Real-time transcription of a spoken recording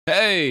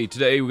Hey,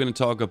 today we're going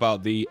to talk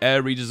about the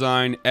air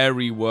redesign, air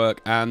rework,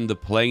 and the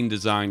plane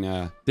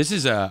designer. This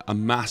is a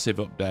massive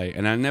update,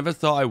 and I never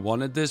thought I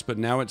wanted this, but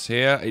now it's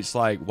here. It's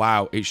like,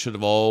 wow, it should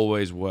have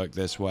always worked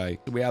this way.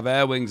 We have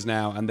air wings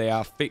now, and they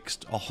are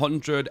fixed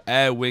 100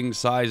 air wing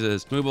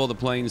sizes. Move all the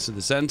planes to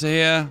the center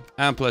here,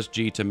 and plus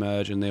G to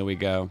merge, and there we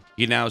go.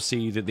 You now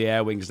see that the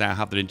air wings now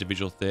have their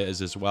individual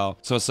theaters as well.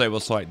 So let's say we'll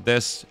select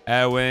this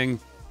air wing,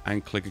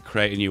 and click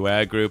create a new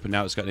air group, and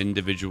now it's got an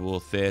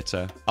individual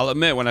theater. I'll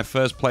admit, when I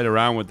first played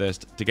around with this,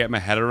 to get my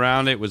head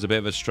around it was a bit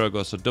of a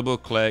struggle. So double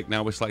click,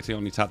 now we're selecting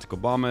only tactical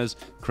bombers,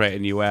 create a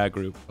new air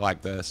group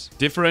like this.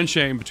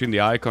 Differentiating between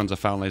the icons I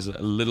found is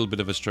a little bit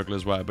of a struggle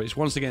as well, but it's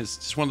once again, it's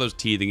just one of those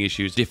teething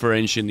issues.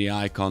 Differentiating the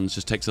icons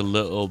just takes a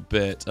little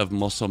bit of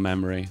muscle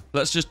memory.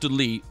 Let's just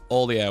delete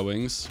all the air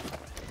wings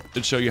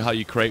and show you how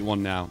you create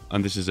one now.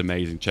 And this is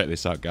amazing. Check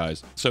this out,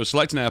 guys. So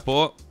select an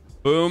airport,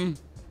 boom,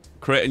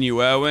 create a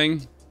new air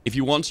wing. If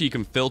you want to, you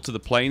can filter the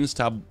planes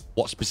to have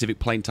what specific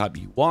plane type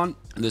you want.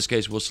 In this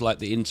case, we'll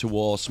select the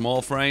interwar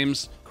small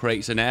frames.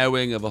 Creates an air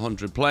wing of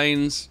 100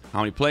 planes. How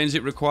many planes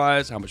it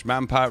requires, how much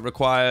manpower it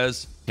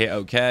requires. Hit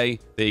OK.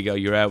 There you go.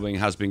 Your air wing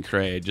has been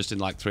created just in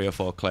like 3 or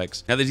 4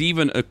 clicks. Now, there's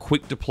even a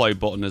quick deploy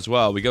button as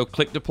well. We go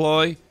click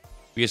deploy.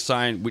 We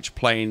assign which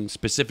plane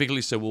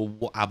specifically. So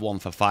we'll have one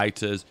for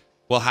fighters.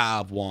 We'll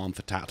have one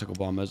for tactical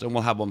bombers, and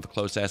we'll have one for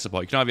close air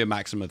support. You can have a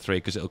maximum of 3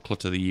 because it'll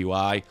clutter the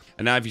UI.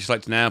 And now if you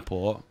select an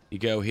airport, you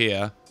go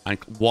here, and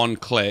one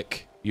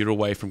click, you're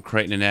away from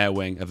creating an air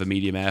wing of a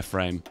medium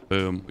airframe.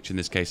 Boom, which in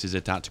this case is a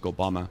tactical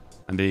bomber.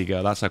 And there you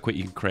go. That's how quick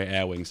you can create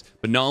air wings.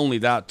 But not only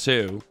that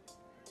too,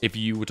 if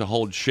you were to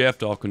hold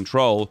shift or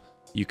control,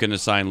 you can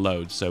assign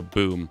loads. So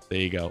boom,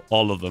 there you go.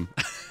 All of them.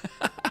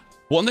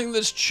 One thing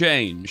that's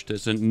changed,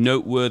 that's a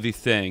noteworthy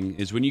thing,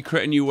 is when you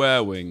create a new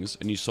air wings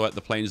and you select the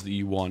planes that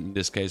you want, in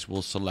this case,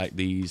 we'll select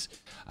these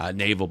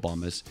naval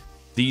bombers.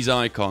 These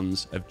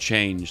icons have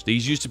changed.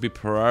 These used to be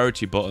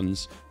priority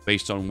buttons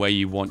based on where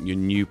you want your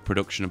new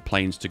production of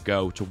planes to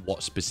go to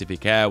what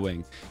specific air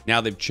wing. Now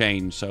they've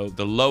changed. So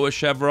the lower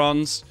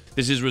chevrons,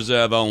 this is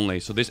reserve only.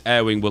 So this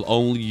air wing will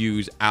only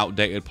use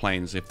outdated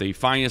planes. If they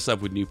find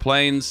yourself with new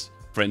planes,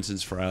 for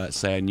instance, for let's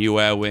say a new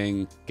air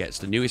wing gets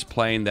the newest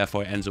plane,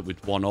 therefore it ends up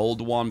with one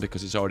old one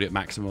because it's already at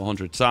maximum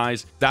 100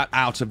 size. That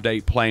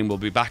out-of-date plane will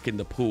be back in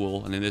the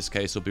pool, and in this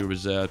case, will be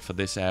reserved for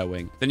this air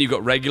wing. Then you've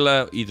got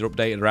regular, either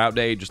updated or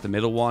outdated, just the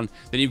middle one.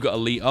 Then you've got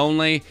elite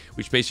only,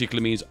 which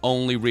basically means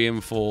only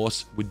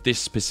reinforce with this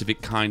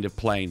specific kind of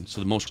plane. So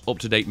the most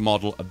up-to-date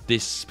model of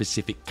this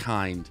specific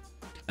kind.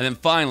 And then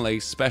finally,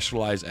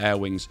 specialized air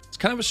wings. It's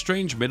kind of a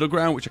strange middle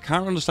ground, which I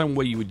can't understand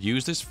where you would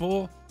use this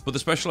for. But the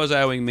specialized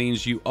air wing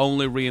means you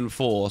only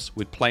reinforce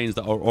with planes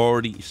that are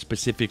already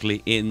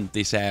specifically in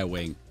this air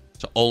wing.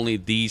 So only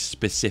these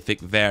specific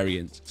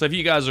variants. So if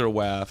you guys are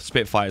aware,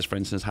 Spitfires, for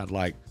instance, had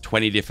like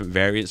 20 different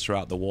variants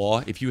throughout the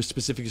war. If you were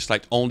specifically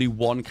select only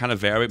one kind of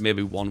variant,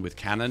 maybe one with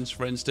cannons,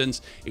 for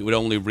instance, it would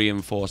only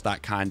reinforce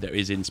that kind that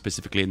is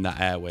specifically in that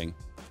air wing.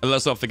 And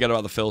let's not forget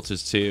about the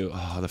filters too.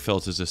 Oh, the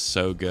filters are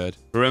so good.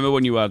 Remember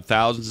when you had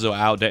thousands of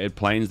outdated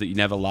planes that you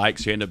never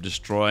liked, so you end up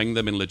destroying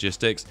them in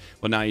logistics?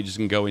 Well, now you just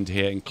can go into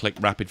here and click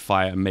rapid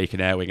fire and make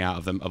an air wing out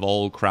of them, of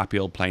old crappy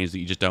old planes that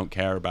you just don't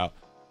care about.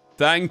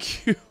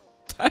 Thank you.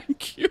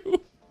 Thank you.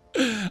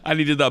 I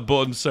needed that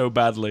button so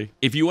badly.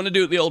 If you want to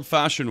do it the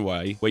old-fashioned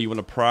way, where you want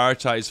to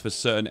prioritize for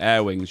certain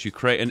air wings, you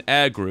create an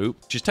air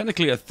group, which is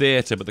technically a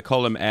theater, but they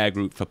call them air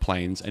group for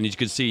planes. And as you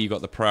can see, you've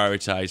got the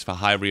prioritize for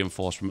high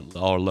reinforcement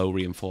or low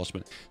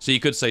reinforcement. So you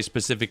could say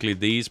specifically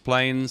these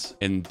planes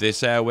in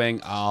this air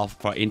wing are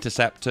for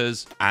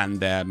interceptors, and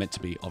they're meant to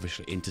be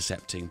obviously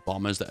intercepting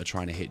bombers that are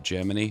trying to hit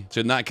Germany.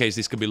 So in that case,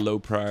 this could be low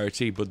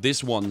priority, but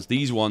these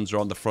ones are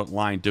on the front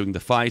line doing the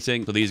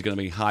fighting, so these are going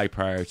to be high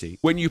priority.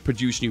 When you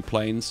produce new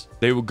planes,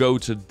 they will go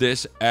to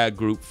this air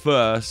group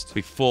first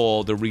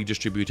before they're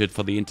redistributed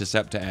for the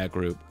interceptor air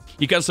group.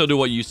 You can still do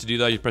what you used to do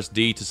though. You press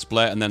D to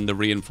split, and then the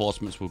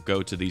reinforcements will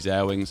go to these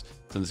air wings.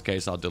 So in this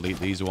case, I'll delete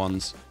these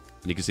ones.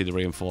 And you can see the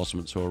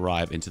reinforcements will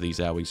arrive into these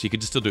air wings. So you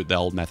can still do it the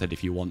old method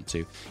if you want to.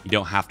 You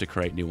don't have to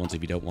create new ones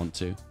if you don't want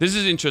to. This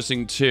is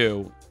interesting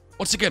too.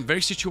 Once again, very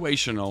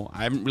situational.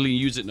 I haven't really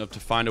used it enough to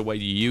find a way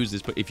to use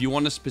this, but if you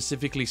want to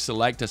specifically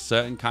select a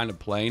certain kind of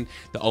plane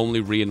that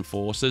only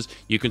reinforces,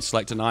 you can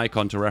select an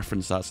icon to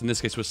reference that. So in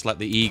this case, we'll select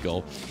the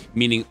eagle,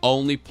 meaning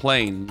only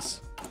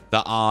planes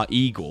that are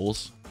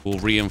eagles will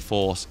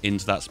reinforce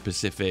into that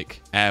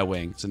specific air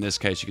wing. So in this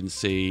case, you can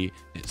see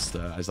is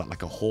that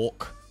like a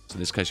hawk? So in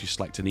this case, you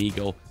select an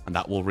eagle, and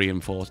that will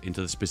reinforce into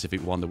the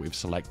specific one that we've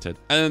selected.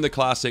 And then the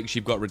classics,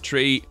 you've got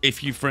retreat.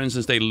 If you, for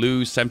instance, they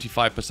lose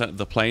 75% of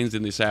the planes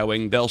in this air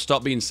wing, they'll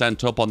stop being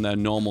sent up on their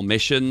normal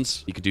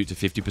missions. You could do it to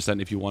 50%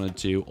 if you wanted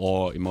to,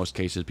 or in most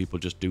cases, people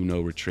just do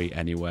no retreat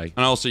anyway.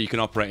 And also, you can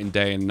operate in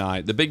day and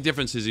night. The big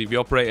difference is if you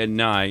operate at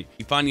night,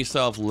 you find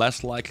yourself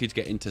less likely to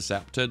get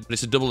intercepted. But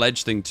it's a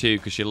double-edged thing too,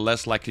 because you're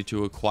less likely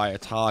to acquire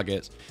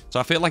targets. So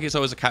I feel like it's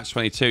always a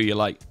catch-22. You're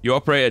like, you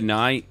operate at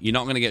night, you're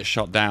not going to get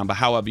shot down, but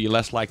however, you're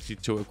less likely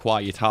to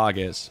acquire your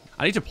targets.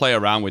 I need to play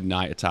around with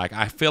night attack.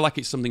 I feel like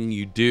it's something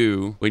you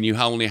do when you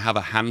only have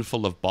a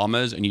handful of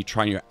bombers and you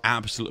try your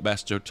absolute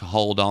best to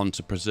hold on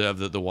to preserve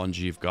the ones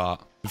you've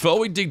got. Before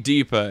we dig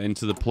deeper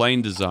into the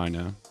plane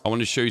designer, I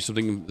want to show you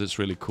something that's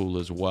really cool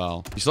as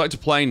well. You select a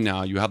plane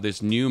now, you have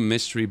this new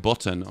mystery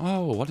button.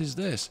 Oh, what is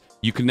this?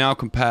 You can now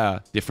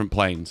compare different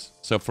planes.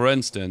 So for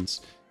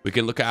instance, we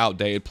can look at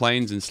outdated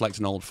planes and select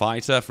an old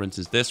fighter, for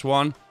instance this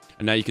one.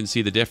 And now you can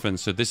see the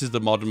difference. So this is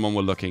the modern one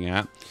we're looking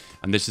at.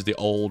 And this is the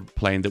old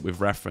plane that we've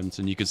referenced.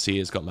 And you can see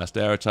it's got less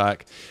air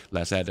attack,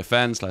 less air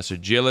defense, less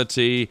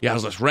agility. It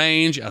has less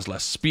range, it has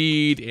less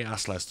speed, it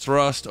has less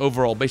thrust.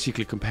 Overall,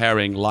 basically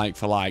comparing like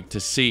for like to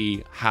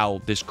see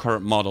how this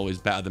current model is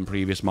better than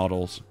previous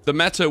models. The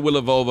meta will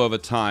evolve over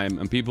time,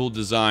 and people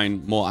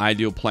design more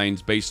ideal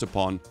planes based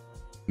upon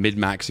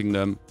mid-maxing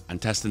them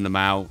and testing them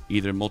out,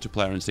 either in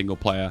multiplayer and single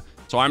player.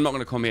 So I'm not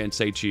going to come here and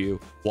say to you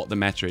what the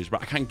meta is,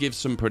 but I can give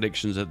some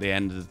predictions at the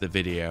end of the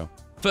video.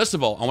 First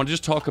of all, I want to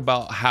just talk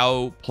about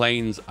how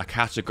planes are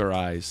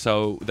categorized.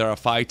 So there are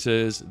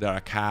fighters, there are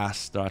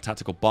CAS, there are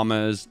tactical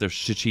bombers, there's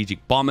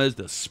strategic bombers,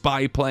 there's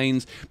spy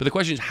planes. But the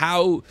question is,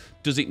 how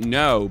does it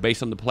know,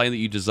 based on the plane that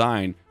you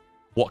design,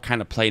 what kind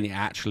of plane it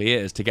actually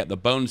is to get the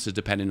bonuses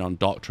depending on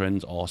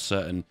doctrines or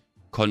certain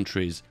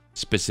countries'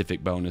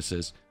 specific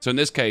bonuses? So in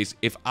this case,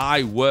 if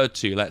I were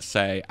to, let's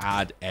say,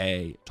 add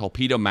a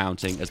torpedo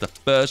mounting as the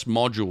first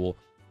module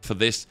for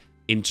this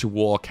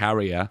interwar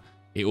carrier,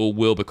 it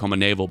will become a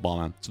naval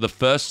bomber. So the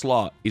first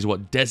slot is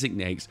what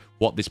designates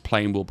what this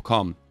plane will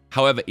become.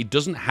 However, it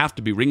doesn't have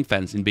to be ring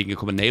fenced in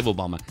become a naval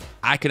bomber.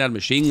 I can add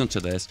machine gun to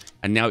this,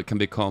 and now it can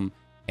become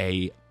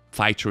a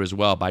fighter as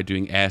well by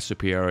doing air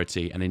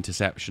superiority and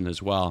interception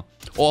as well.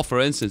 Or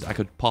for instance, I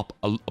could pop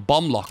a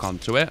bomb lock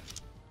onto it,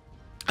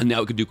 and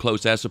now it can do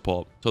close air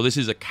support. So this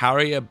is a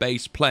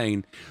carrier-based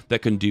plane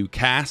that can do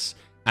CAS,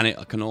 and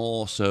it can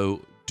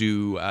also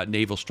do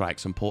naval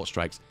strikes and port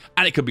strikes.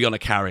 And it could be on a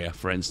carrier,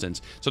 for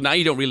instance. So now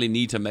you don't really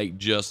need to make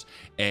just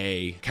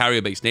a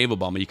carrier-based naval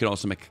bomber. You can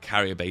also make a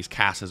carrier-based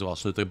CAS as well.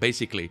 So they're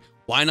basically,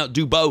 why not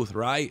do both,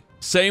 right?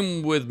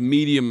 Same with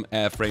medium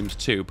airframes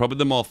too. Probably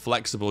the more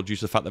flexible due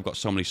to the fact they've got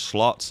so many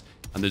slots.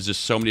 And there's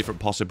just so many different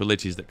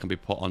possibilities that can be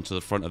put onto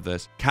the front of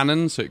this.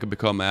 Cannon, so it could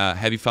become a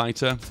heavy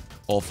fighter.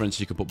 Or for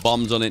instance, you can put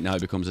bombs on it. Now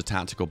it becomes a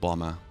tactical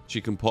bomber. So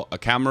you can put a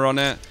camera on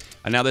it.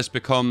 And now this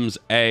becomes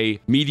a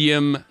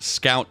medium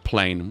scout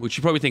plane, which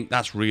you probably think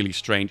that's really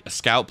strange. A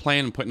scout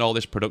plane and putting all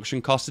this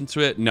production cost into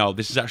it? No,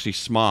 this is actually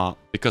smart.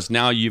 Because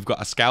now you've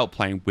got a scout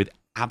plane with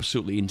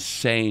absolutely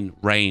insane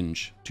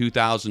range.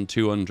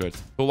 2,200.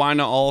 But why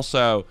not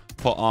also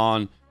put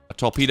on a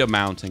torpedo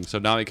mounting? So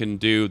now it can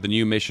do the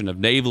new mission of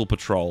naval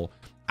patrol,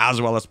 as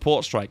well as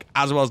port strike,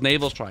 as well as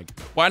naval strike.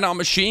 Why not a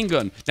machine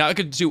gun? Now it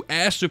can do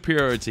air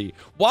superiority.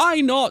 Why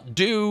not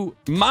do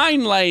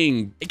mine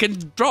laying? It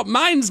can drop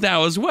mines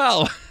now as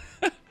well.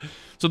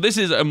 So this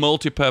is a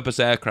multi-purpose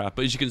aircraft,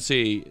 but as you can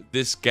see,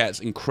 this gets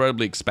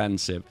incredibly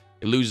expensive.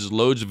 It loses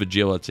loads of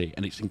agility,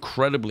 and it's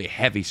incredibly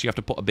heavy, so you have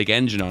to put a big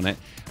engine on it,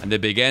 and the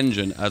big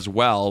engine as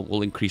well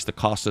will increase the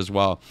cost as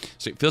well.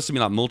 So it feels to me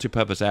like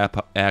multi-purpose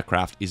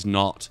aircraft is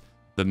not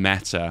the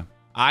meta.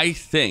 I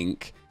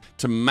think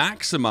to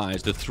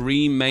maximize the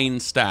three main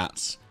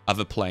stats of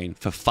a plane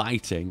for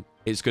fighting,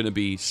 it's going to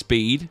be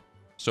speed,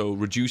 so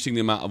reducing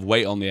the amount of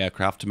weight on the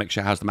aircraft to make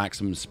sure it has the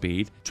maximum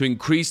speed, to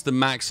increase the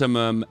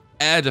maximum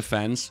air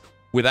defense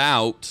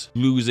without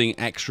losing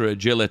extra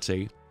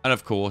agility, and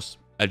of course,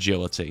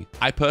 agility.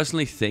 I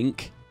personally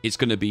think it's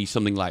going to be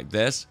something like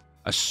this: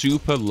 a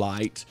super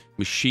light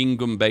machine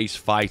gun based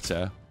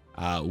fighter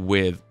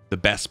with the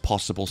best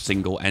possible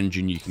single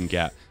engine you can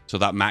get. So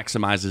that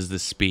maximizes the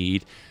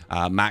speed,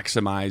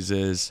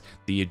 maximizes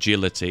the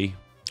agility,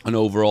 and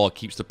overall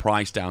keeps the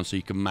price down so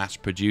you can mass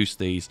produce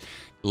these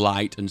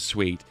light and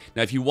sweet.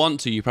 Now, if you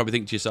want to, you probably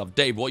think to yourself,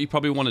 Dave, what you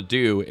probably want to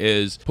do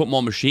is put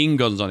more machine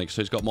guns on it so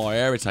it's got more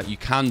air attack. You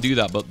can do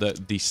that, but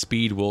the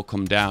speed will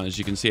come down. As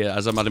you can see,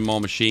 as I'm adding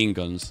more machine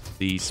guns,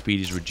 the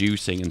speed is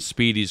reducing, and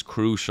speed is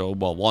crucial.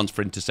 Well, one,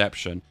 for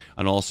interception,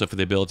 and also for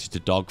the ability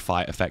to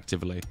dogfight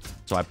effectively.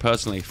 So I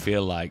personally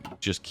feel like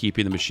just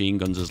keeping the machine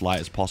guns as light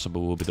as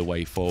possible will be the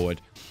way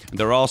forward. And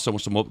there are also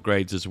some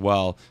upgrades as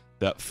well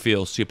that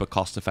feel super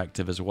cost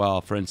effective as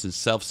well. For instance,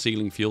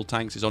 self-sealing fuel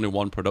tanks is only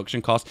one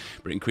production cost,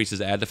 but it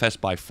increases air defense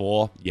by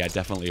 4. Yeah,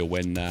 definitely a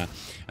win there.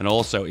 And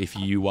also, if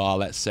you are,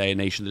 let's say, a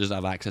nation that doesn't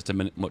have access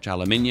to much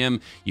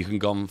aluminium, you can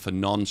go for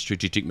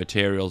non-strategic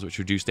materials, which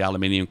reduce the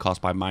aluminium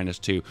cost by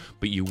 -2,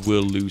 but you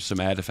will lose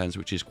some air defense,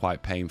 which is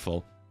quite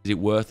painful. Is it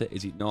worth it?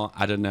 Is it not?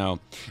 I don't know.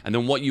 And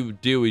then what you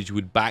would do is you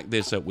would back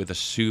this up with a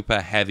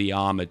super heavy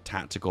armored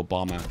tactical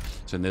bomber.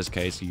 So in this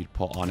case, you'd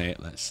put on it,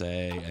 let's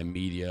say, a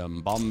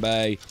medium bomb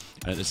bay.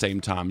 And at the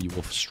same time, you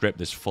will strip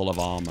this full of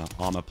armor.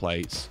 Armor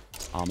plates,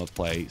 armor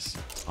plates,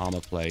 armor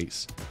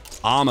plates,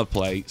 armor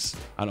plates,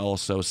 and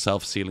also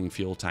self-sealing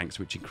fuel tanks,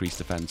 which increase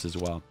defense as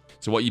well.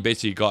 So what you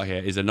basically got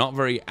here is a not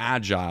very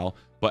agile,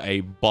 but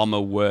a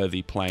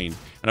bomber-worthy plane.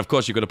 And of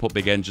course, you've got to put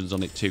big engines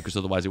on it too, because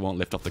otherwise it won't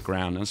lift off the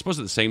ground. And I suppose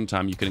at the same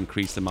time, you can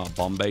increase the amount of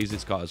bomb bays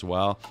it's got as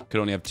well.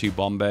 Could only have 2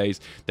 bomb bays.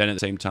 Then at the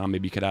same time,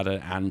 maybe you could add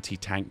an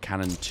anti-tank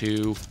cannon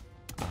too.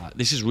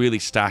 This is really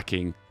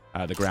stacking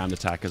the ground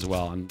attack as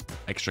well, and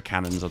extra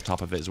cannons on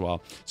top of it as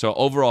well. So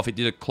overall, if it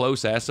did a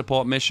close air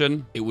support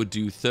mission, it would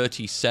do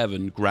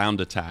 37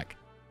 ground attack.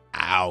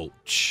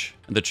 Ouch.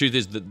 And the truth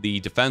is that the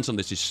defense on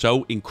this is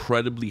so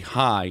incredibly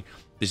high,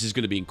 this is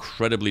going to be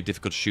incredibly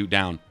difficult to shoot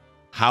down.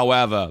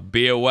 However,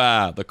 be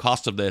aware, the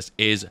cost of this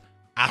is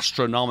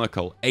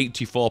astronomical.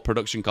 84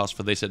 production costs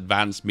for this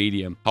advanced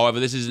medium. However,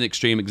 this is an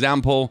extreme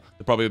example.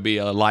 There'll probably be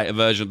a lighter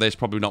version of this,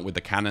 probably not with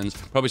the cannons.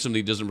 Probably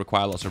something that doesn't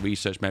require lots of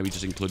research, maybe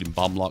just including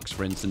bomb locks,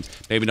 for instance.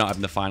 Maybe not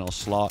having the final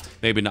slot.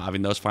 Maybe not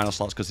having those final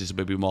slots because this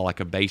will be more like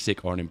a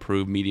basic or an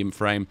improved medium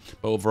frame.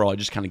 But overall, it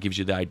just kind of gives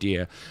you the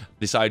idea.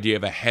 This idea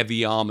of a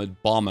heavy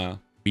armored bomber,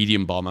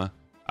 medium bomber,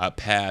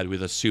 paired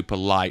with a super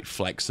light,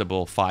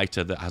 flexible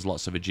fighter that has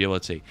lots of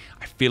agility.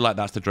 I feel like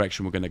that's the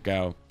direction we're going to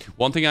go.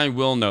 One thing I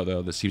will note,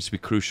 though, that seems to be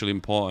crucially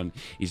important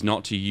is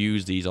not to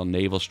use these on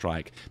naval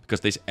strike, because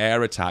this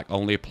air attack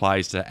only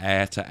applies to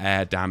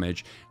air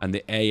damage, and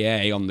the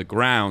AA on the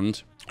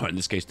ground, or in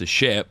this case the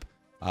ship,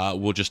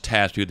 will just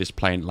tear through this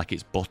plane like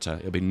it's butter.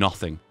 It'll be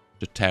nothing.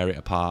 Just tear it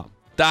apart.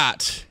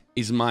 That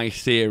is my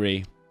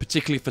theory,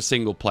 particularly for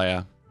single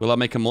player. Will I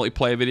make a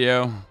multiplayer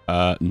video?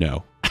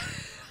 No.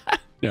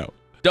 No.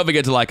 Don't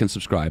forget to like and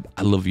subscribe.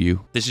 I love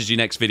you. This is your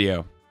next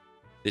video.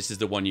 This is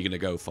the one you're going to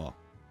go for.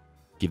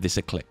 Give this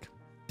a click.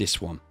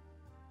 This one.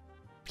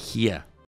 Here.